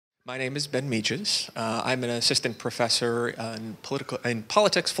My name is Ben Meiches. I'm an assistant professor in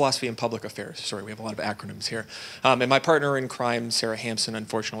politics, philosophy, and public affairs. Sorry, we have a lot of acronyms here. And my partner in crime, Sarah Hampson,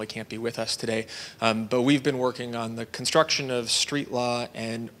 unfortunately can't be with us today. But we've been working on the construction of street law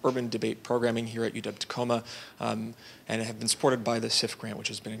and urban debate programming here at UW-Tacoma, and have been supported by the SIF grant, which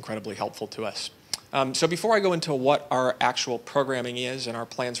has been incredibly helpful to us. So before I go into what our actual programming is and our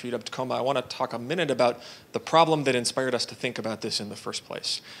plans for UW-Tacoma, I want to talk a minute about the problem that inspired us to think about this in the first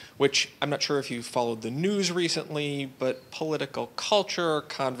place, which I'm not sure if you followed the news recently, but political culture,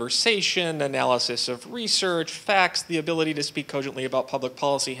 conversation, analysis of research, facts, the ability to speak cogently about public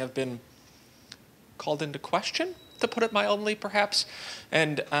policy have been called into question, to put it mildly, perhaps.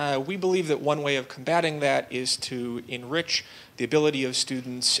 And we believe that one way of combating that is to enrich the ability of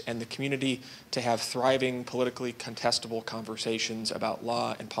students and the community to have thriving, politically contestable conversations about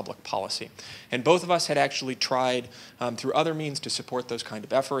law and public policy. And both of us had actually tried through other means to support those kind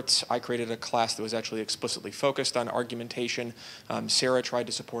of efforts. I created a class that was actually explicitly focused on argumentation. Sarah tried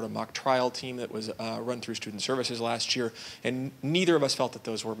to support a mock trial team that was run through Student Services last year, and neither of us felt that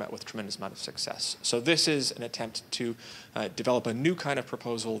those were met with a tremendous amount of success. So this is an attempt to develop a new kind of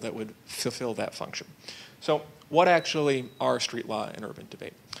proposal that would fulfill that function. So what actually are street law and urban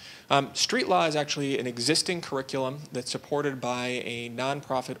debate? Street law is actually an existing curriculum that's supported by a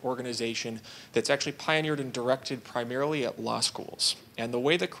nonprofit organization that's actually pioneered and directed primarily at law schools. And the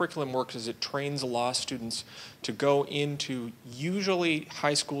way the curriculum works is it trains law students to go into usually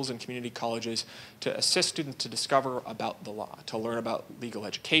high schools and community colleges to assist students to discover about the law, to learn about legal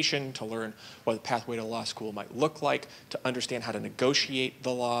education, to learn what the pathway to law school might look like, to understand how to negotiate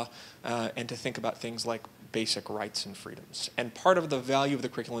the law, and to think about things like basic rights and freedoms. And part of the value of the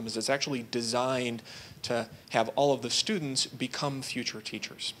curriculum is it's actually designed to have all of the students become future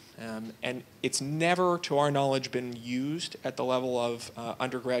teachers. And it's never, to our knowledge, been used at the level of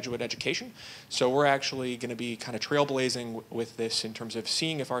undergraduate education. So we're actually going to be kind of trailblazing with this in terms of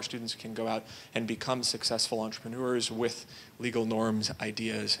seeing if our students can go out and become successful entrepreneurs with legal norms,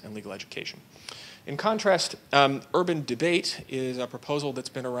 ideas, and legal education. In contrast, urban debate is a proposal that's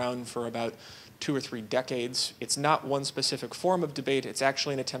been around for about 2 or 3 decades. It's not one specific form of debate. It's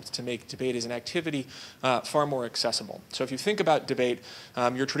actually an attempt to make debate as an activity far more accessible. So if you think about debate,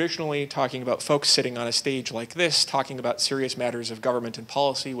 you're traditionally talking about folks sitting on a stage like this, talking about serious matters of government and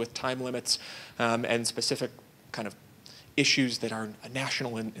policy with time limits and specific kind of issues that are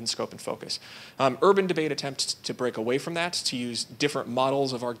national in scope and focus. Urban debate attempts to break away from that, to use different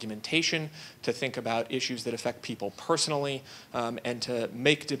models of argumentation, to think about issues that affect people personally, and to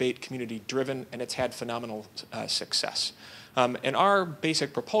make debate community-driven, and it's had phenomenal success. And our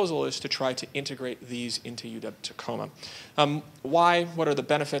basic proposal is to try to integrate these into UW-Tacoma. Why? What are the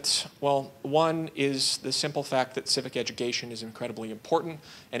benefits? Well, one is the simple fact that civic education is incredibly important,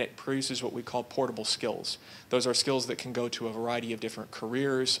 and it produces what we call portable skills. Those are skills that can go to a variety of different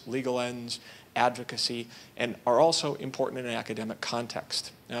careers, legal ends, advocacy, and are also important in an academic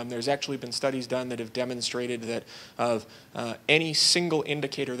context. There's actually been studies done that have demonstrated that of any single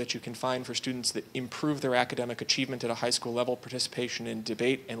indicator that you can find for students that improve their academic achievement at a high school level, participation in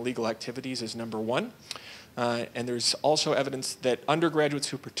debate and legal activities is #1. And there's also evidence that undergraduates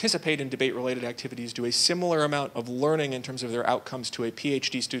who participate in debate-related activities do a similar amount of learning in terms of their outcomes to a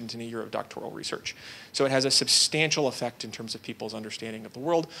PhD student in a year of doctoral research. So it has a substantial effect in terms of people's understanding of the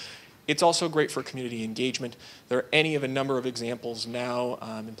world. It's also great for community engagement. There are any of a number of examples now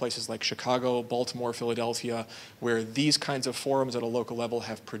in places like Chicago, Baltimore, Philadelphia, where these kinds of forums at a local level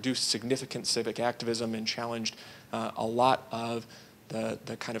have produced significant civic activism and challenged a lot of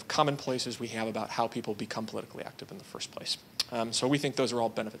the kind of commonplaces we have about how people become politically active in the first place. So we think those are all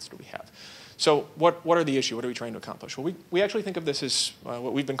benefits that we have. So what are the issues? What are we trying to accomplish? Well, we actually think of this as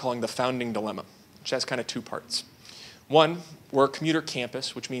what we've been calling the founding dilemma, which has kind of 2 parts. One, we're a commuter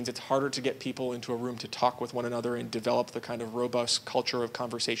campus, which means it's harder to get people into a room to talk with one another and develop the kind of robust culture of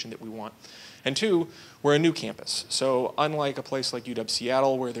conversation that we want. And 2, we're a new campus. So unlike a place like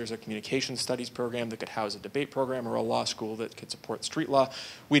UW-Seattle, where there's a communication studies program that could house a debate program or a law school that could support street law,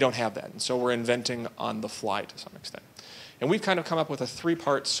 we don't have that. And so we're inventing on the fly to some extent. And we've kind of come up with a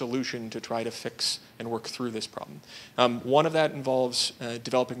 3-part solution to try to fix and work through this problem. One of that involves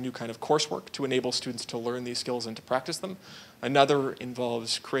developing new kind of coursework to enable students to learn these skills and to practice them. Another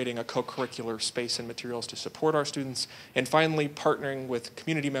involves creating a co-curricular space and materials to support our students. And finally, partnering with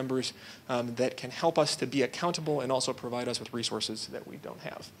community members that can help us to be accountable and also provide us with resources that we don't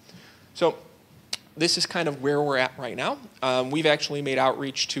have. So this is kind of where we're at right now. We've actually made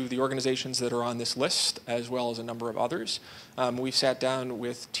outreach to the organizations that are on this list, as well as a number of others. We've sat down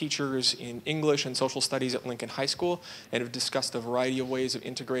with teachers in English and social studies at Lincoln High School and have discussed a variety of ways of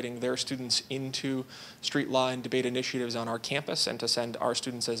integrating their students into street law and debate initiatives on our campus, and to send our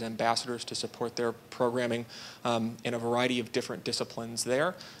students as ambassadors to support their programming in a variety of different disciplines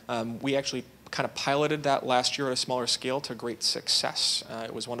there. We actually kind of piloted that last year at a smaller scale to great success.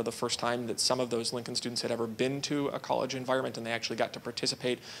 It was one of the first time that some of those Lincoln students had ever been to a college environment, and they actually got to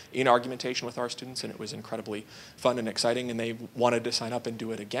participate in argumentation with our students, and it was incredibly fun and exciting, and they wanted to sign up and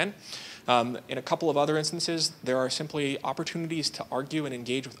do it again. In a couple of other instances, there are simply opportunities to argue and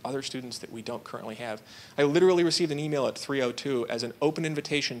engage with other students that we don't currently have. I literally received an email at 3:02 as an open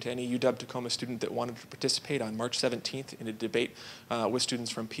invitation to any UW Tacoma student that wanted to participate on March 17th in a debate with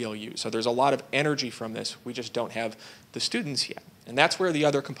students from PLU. So there's a lot of energy from this. We just don't have the students yet. And that's where the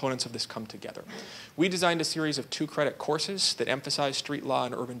other components of this come together. We designed a series of 2-credit courses that emphasize street law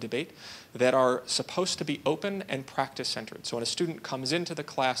and urban debate that are supposed to be open and practice-centered. So when a student comes into the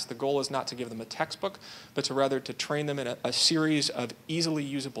class, the goal is not to give them a textbook, but to rather to train them in a series of easily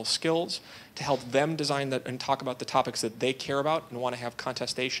usable skills to help them design that and talk about the topics that they care about and want to have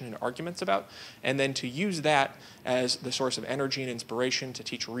contestation and arguments about, and then to use that as the source of energy and inspiration to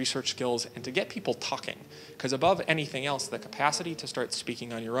teach research skills and to get people talking. Because above anything else, the capacity to start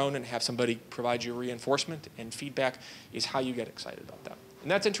speaking on your own and have somebody provide you reinforcement and feedback is how you get excited about that. And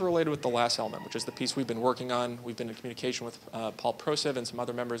that's interrelated with the last element, which is the piece we've been working on. We've been in communication with Paul Prosiv and some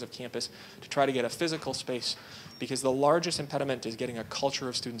other members of campus to try to get a physical space, because the largest impediment is getting a culture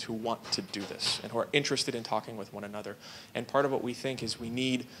of students who want to do this and who are interested in talking with one another. And part of what we think is we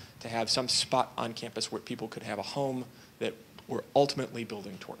need to have some spot on campus where people could have a home that we're ultimately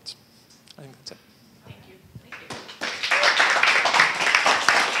building towards. I think that's it. Thank you. Thank you.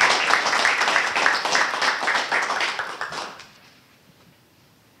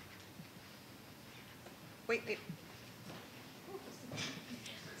 Wait.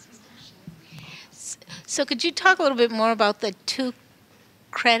 So could you talk a little bit more about the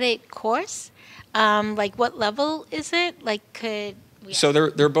 2-credit course? Like what level is it? Like So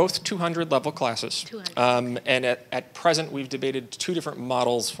they're both 200 level classes. 200. And at present, we've debated 2 different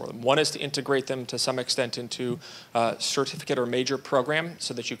models for them. One is to integrate them to some extent into a certificate or major program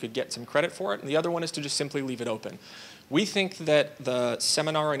so that you could get some credit for it. And the other one is to just simply leave it open. We think that the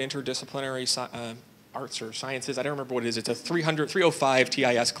seminar in interdisciplinary arts or sciences, I don't remember what it is, it's a 305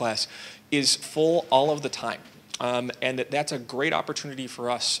 TIS class, is full all of the time. And that's a great opportunity for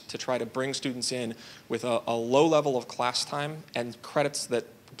us to try to bring students in with a low level of class time and credits that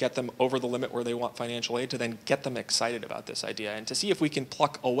get them over the limit where they want financial aid, to then get them excited about this idea and to see if we can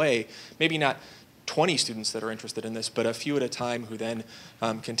pluck away, maybe not 20 students that are interested in this, but a few at a time who then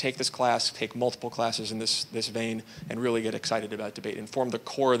can take this class, take multiple classes in this vein, and really get excited about debate and form the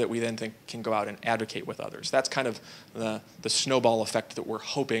core that we then think can go out and advocate with others. That's kind of the snowball effect that we're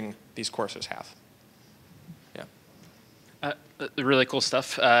hoping these courses have. Really cool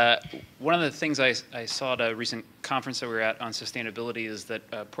stuff. One of the things I saw at a recent conference that we were at on sustainability is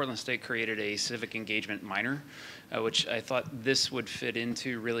that Portland State created a civic engagement minor, which I thought this would fit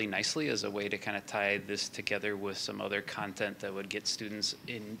into really nicely as a way to kind of tie this together with some other content that would get students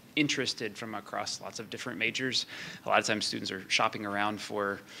interested from across lots of different majors. A lot of times students are shopping around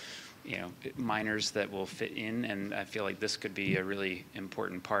for minors that will fit in, and I feel like this could be a really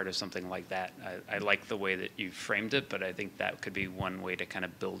important part of something like that. I like the way that you framed it, but I think that could be one way to kind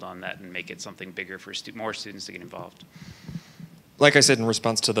of build on that and make it something bigger for more students to get involved. Like I said in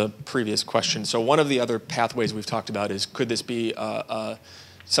response to the previous question, so one of the other pathways we've talked about is, could this be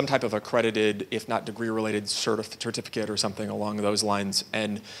some type of accredited, if not degree-related certificate or something along those lines?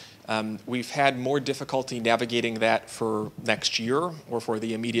 And we've had more difficulty navigating that for next year or for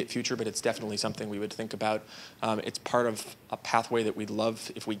the immediate future, but it's definitely something we would think about. It's part of a pathway that we'd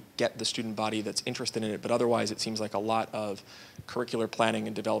love if we get the student body that's interested in it, but otherwise it seems like a lot of curricular planning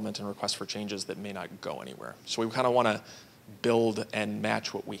and development and requests for changes that may not go anywhere. So we kind of want to build and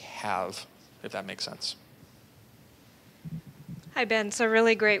match what we have, if that makes sense. Hi, Ben. So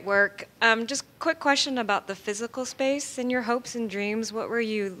really great work. Just quick question about the physical space. In your hopes and dreams, what were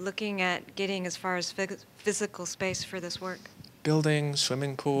you looking at getting as far as physical space for this work? Building,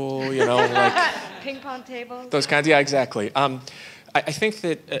 swimming pool, like ping pong tables. those kinds. Yeah, exactly. I think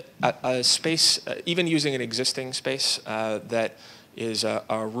that a space, even using an existing space that is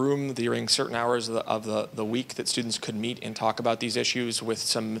a room during certain hours of the week that students could meet and talk about these issues with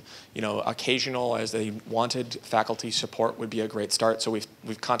some, occasional, as they wanted, faculty support would be a great start. So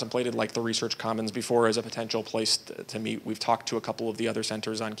we've contemplated like the Research Commons before as a potential place to meet. We've talked to a couple of the other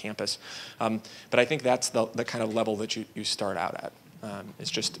centers on campus. But I think that's the kind of level that you start out at.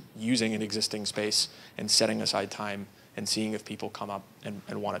 It's just using an existing space and setting aside time and seeing if people come up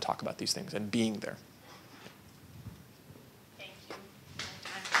and want to talk about these things and being there.